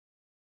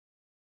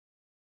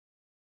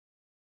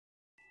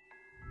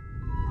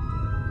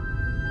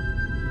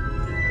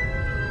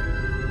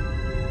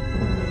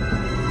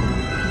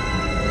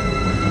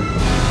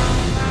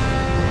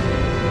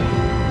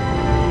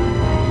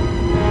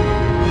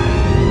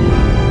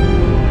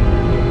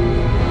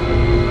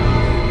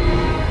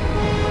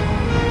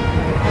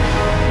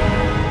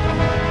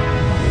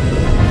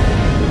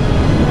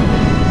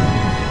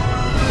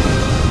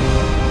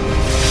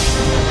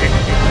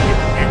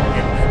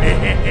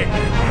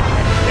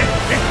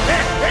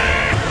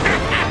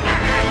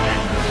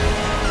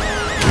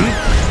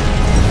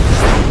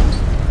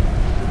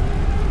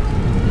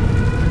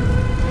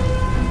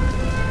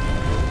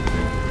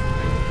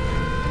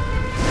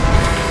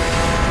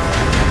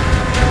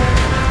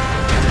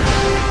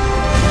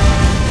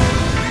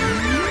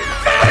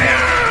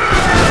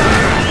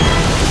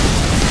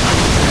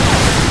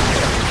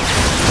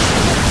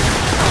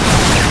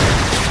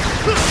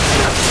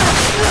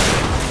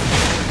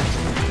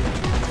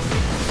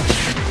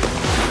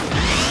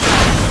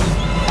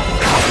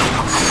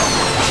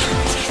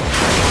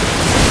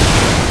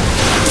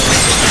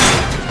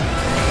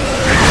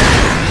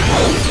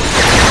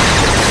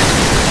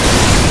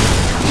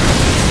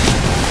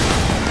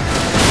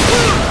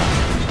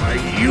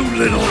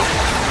little...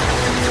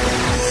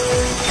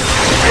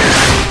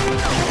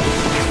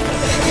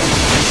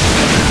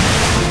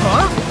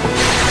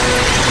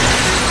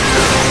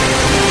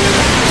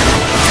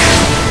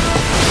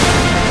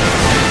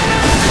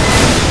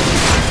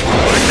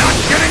 We're not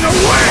getting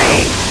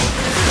away!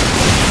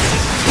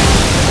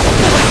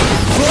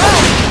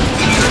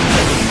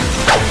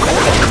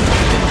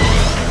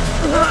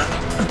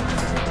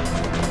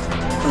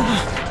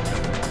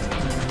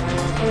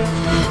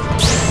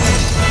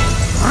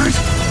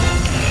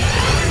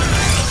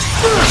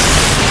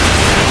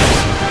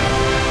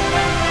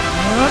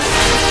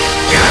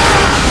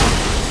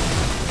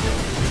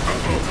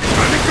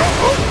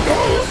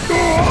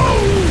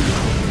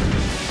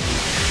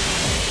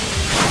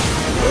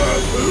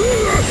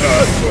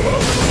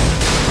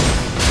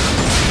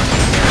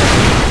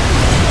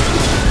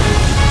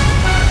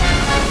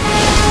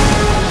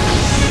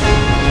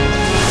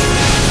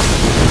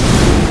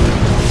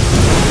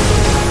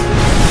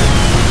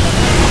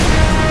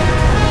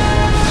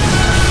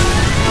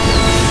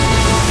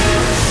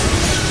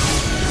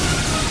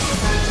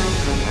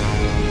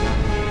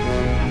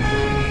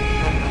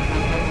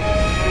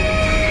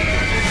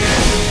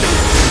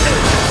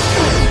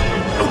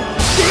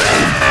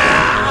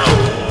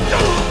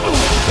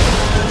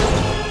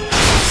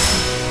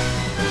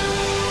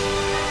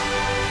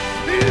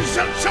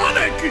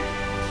 Sonic!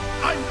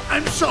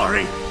 I'm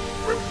sorry.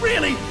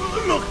 Really,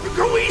 look,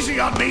 go easy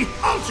on me.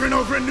 I'll turn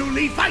over a new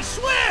leaf, I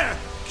swear.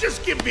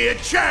 Just give me a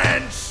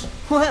chance.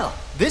 Well,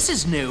 this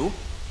is new.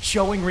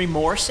 Showing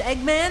remorse,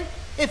 Eggman?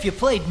 If you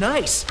played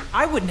nice,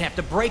 I wouldn't have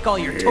to break all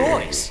your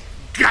toys.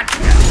 Gotcha!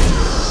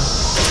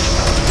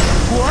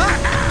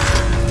 What?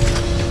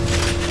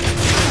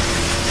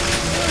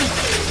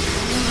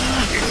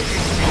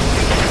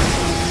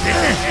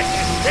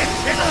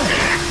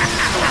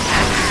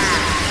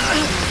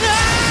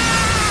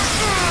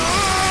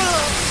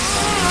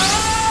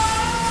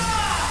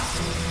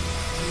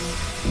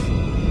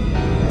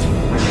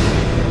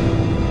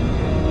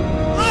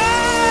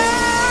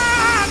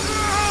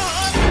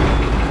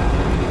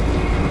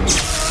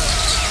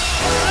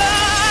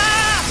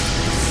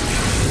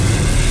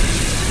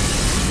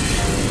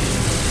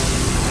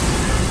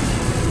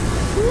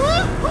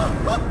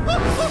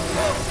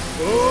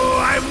 Oh,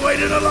 I've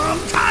waited a long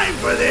time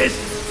for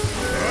this.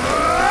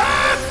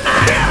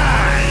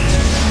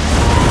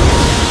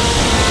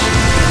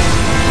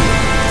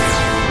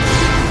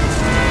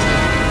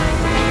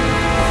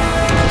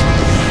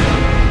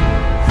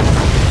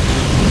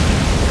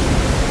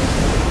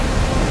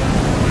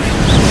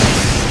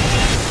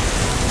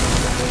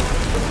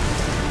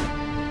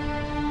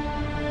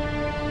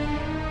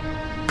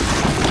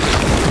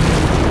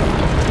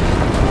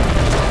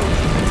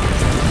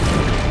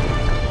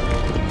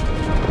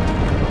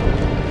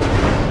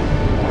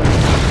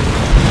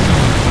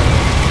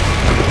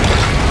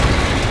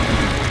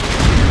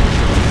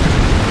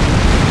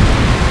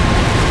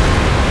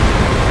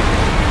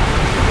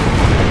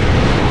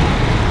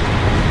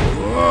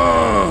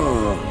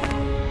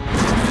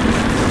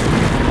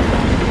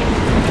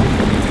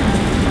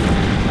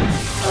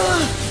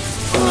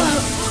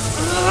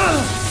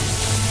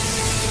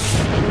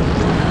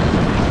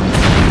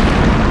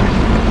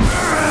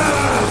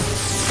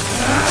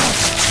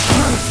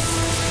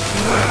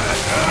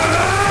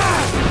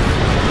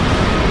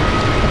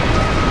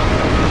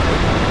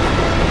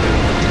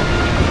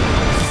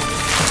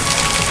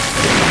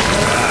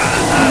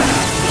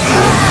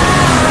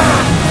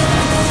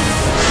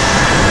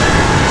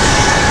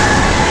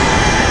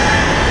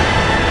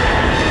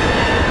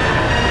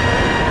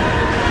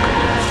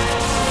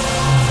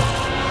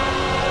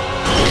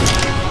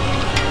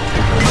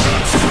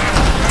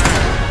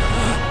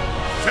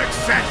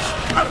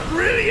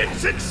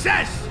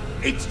 Success!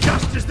 It's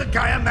just as the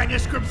Gaia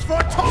manuscripts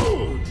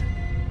foretold!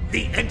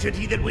 The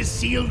entity that was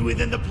sealed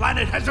within the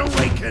planet has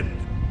awakened.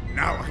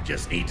 Now I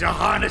just need to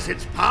harness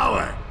its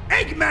power.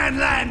 Eggman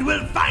Land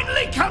will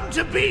finally come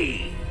to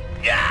be!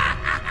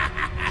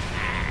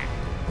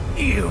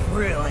 You've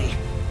really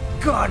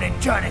gone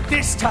and done it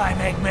this time,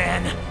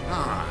 Eggman.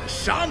 Ah,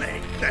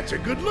 Sonic, that's a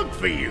good look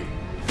for you.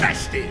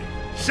 Bestie,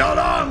 so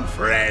long,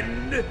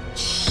 friend!